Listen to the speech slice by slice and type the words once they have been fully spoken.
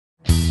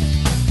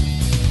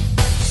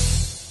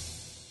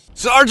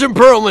Sergeant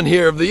Perlman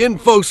here of the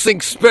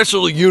InfoSync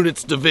Special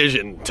Units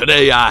Division.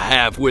 Today I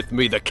have with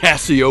me the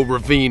Casio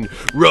Ravine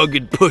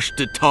rugged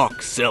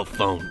push-to-talk cell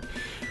phone.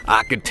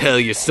 I can tell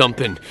you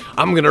something.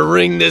 I'm gonna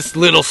wring this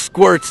little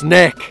squirt's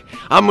neck.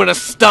 I'm gonna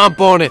stomp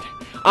on it.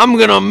 I'm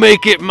gonna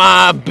make it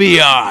my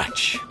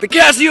biatch. The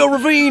Casio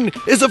Ravine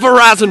is a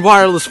Verizon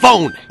Wireless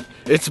phone.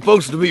 It's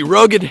supposed to be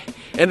rugged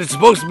and it's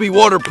supposed to be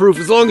waterproof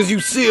as long as you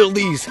seal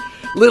these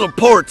little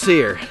ports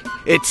here.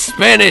 It's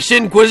Spanish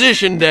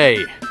Inquisition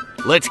Day.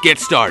 Let's get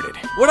started.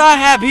 What I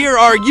have here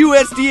are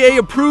USDA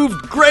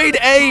approved grade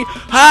A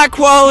high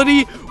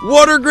quality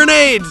water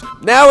grenades.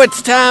 Now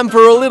it's time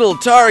for a little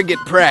target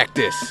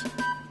practice.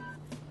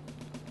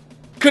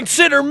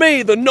 Consider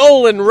me the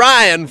Nolan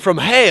Ryan from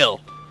hell.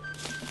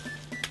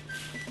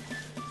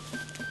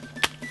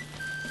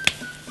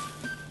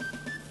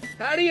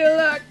 How do you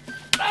like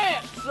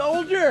that,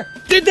 soldier?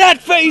 Did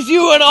that faze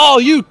you at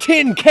all, you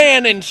tin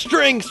can and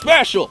string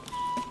special?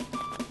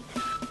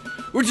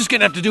 We're just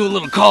gonna have to do a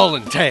little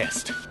call-in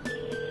test.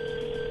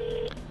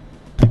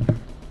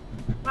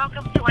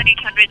 Welcome to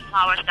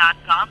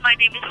 1-800-Flowers.com. My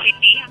name is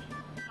Cindy.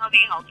 How may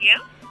I help you?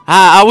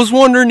 Hi, I was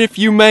wondering if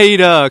you made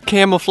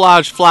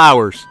camouflage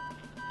flowers.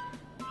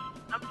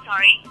 I'm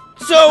sorry?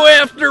 So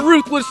after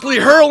ruthlessly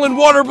hurling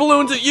water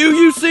balloons at you,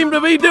 you seem to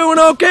be doing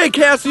okay,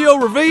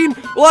 Casio Ravine.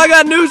 Well, I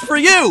got news for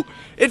you.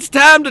 It's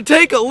time to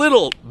take a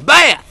little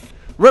bath.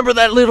 Remember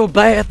that little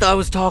bath I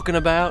was talking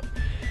about?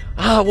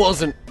 I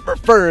wasn't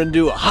referring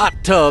to a hot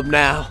tub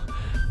now.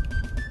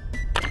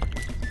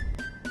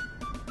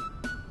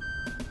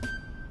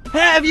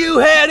 Have you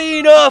had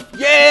enough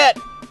yet?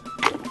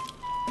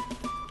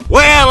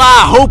 Well,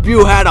 I hope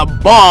you had a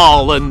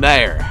ball in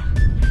there.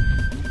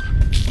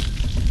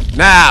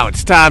 Now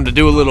it's time to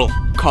do a little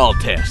call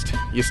test.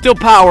 You still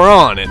power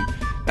on, and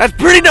that's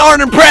pretty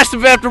darn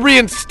impressive after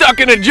being stuck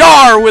in a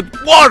jar with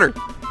water.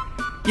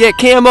 Yeah,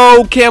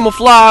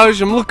 camouflage.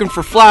 I'm looking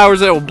for flowers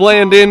that will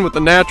blend in with the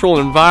natural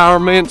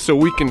environment so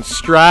we can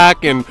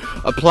strike and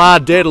apply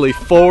deadly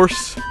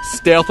force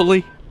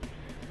stealthily.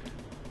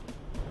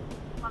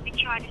 Let me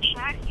try to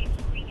check if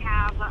we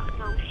have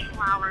those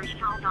flowers.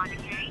 Hold on,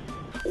 okay?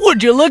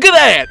 Would you look at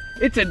that?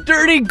 It's a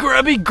dirty,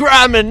 grubby,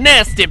 grimy,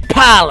 nasty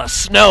pile of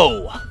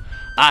snow.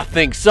 I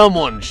think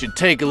someone should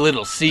take a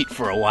little seat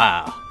for a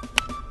while.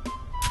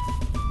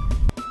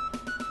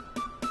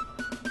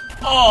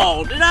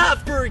 Oh, did I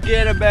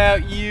forget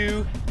about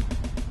you?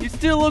 You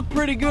still look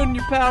pretty good and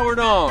you're powered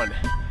on.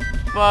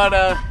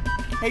 But,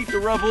 hate to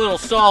rub a little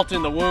salt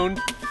in the wound.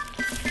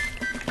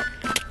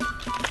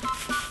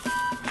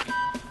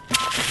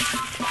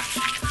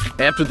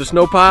 After the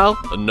snow pile,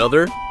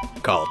 another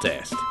call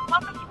test.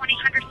 Welcome to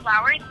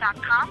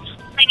 1-800-Flowers.com.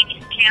 My name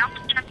is Cam,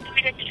 and I'm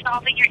committed to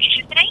solving your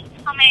issue today.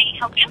 How may I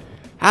help you?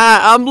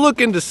 Hi, I'm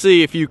looking to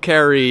see if you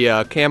carry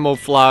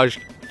camouflage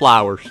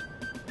flowers.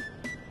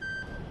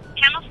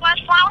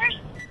 Camouflage flowers?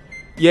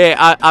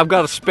 Yeah, I've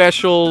got a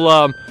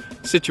special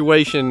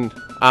situation.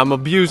 I'm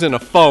abusing a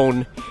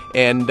phone,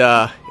 and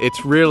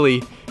it's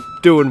really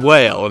doing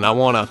well, and I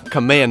want to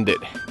commend it.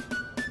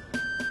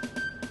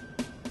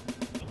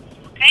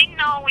 Okay,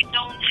 no, we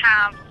don't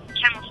have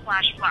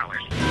camouflage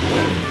flowers.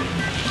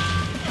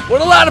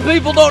 What a lot of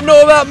people don't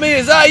know about me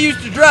is I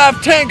used to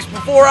drive tanks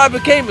before I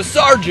became a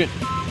sergeant.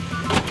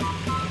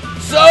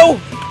 So,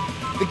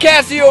 the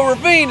Casio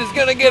Ravine is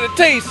going to get a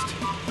taste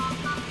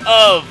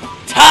of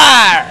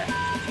tire.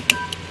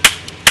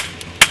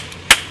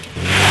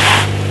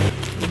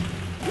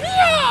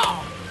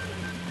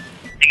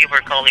 Thank you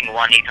for calling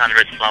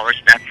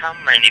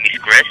 1-800-Flowers.com. My name is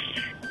Chris,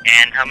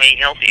 and how may I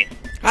help you?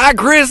 Hi,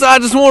 Chris. I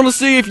just want to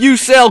see if you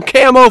sell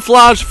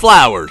camouflage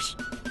flowers.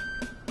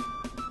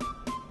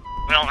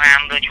 Well,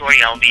 don't you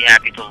worry, I'll be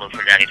happy to look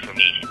for that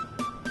information.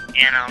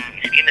 And,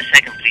 just give me a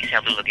second, please.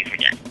 I'll be looking for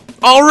that.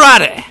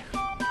 Alrighty.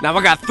 Now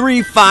I got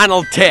 3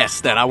 final tests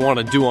that I want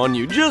to do on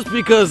you just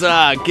because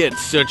I get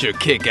such a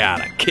kick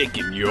out of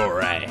kicking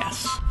your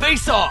ass.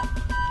 Face off.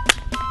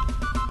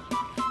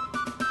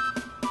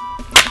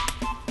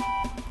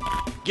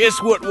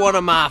 Guess what one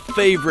of my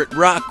favorite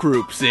rock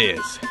groups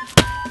is?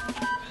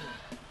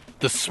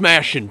 The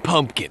Smashing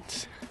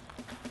Pumpkins.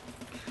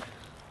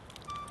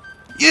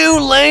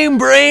 You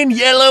lame-brained,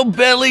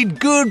 yellow-bellied,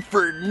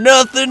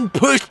 good-for-nothing,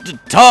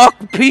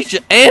 push-to-talk piece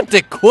of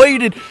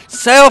antiquated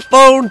cell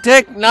phone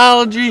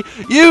technology.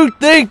 You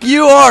think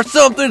you are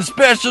something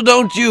special,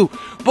 don't you?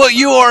 But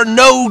you are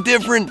no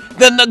different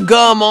than the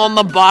gum on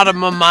the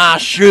bottom of my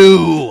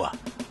shoe.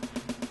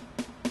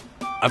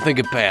 I think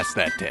it passed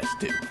that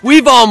test, too.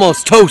 We've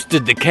almost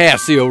toasted the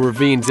Casio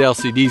Ravine's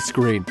LCD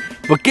screen,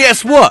 but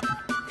guess what?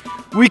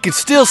 We can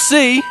still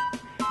see,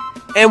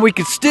 and we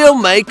can still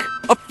make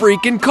a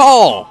freaking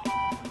call.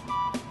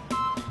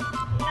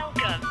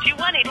 Welcome to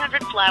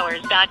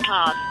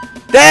 1-800-Flowers.com.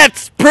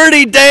 That's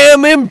pretty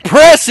damn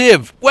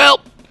impressive. Well,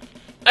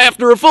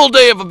 after a full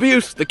day of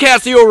abuse, the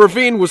Casio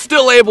Ravine was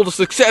still able to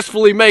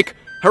successfully make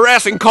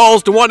harassing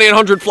calls to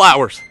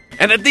 1-800-Flowers.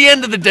 And at the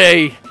end of the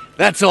day,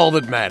 that's all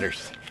that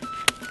matters.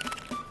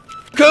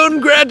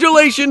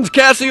 Congratulations,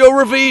 Casio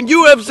Ravine.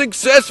 You have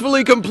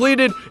successfully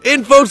completed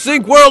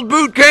InfoSync World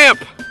Bootcamp.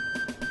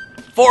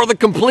 For the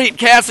complete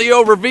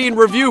Casio Ravine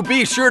review,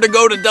 be sure to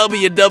go to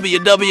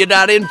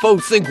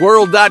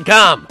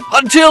www.infosyncworld.com.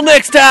 Until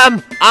next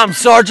time, I'm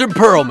Sergeant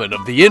Perlman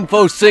of the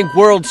InfoSync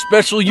World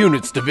Special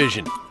Units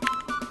Division.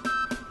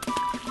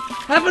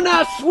 Have a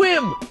nice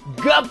swim,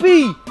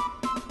 Guppy!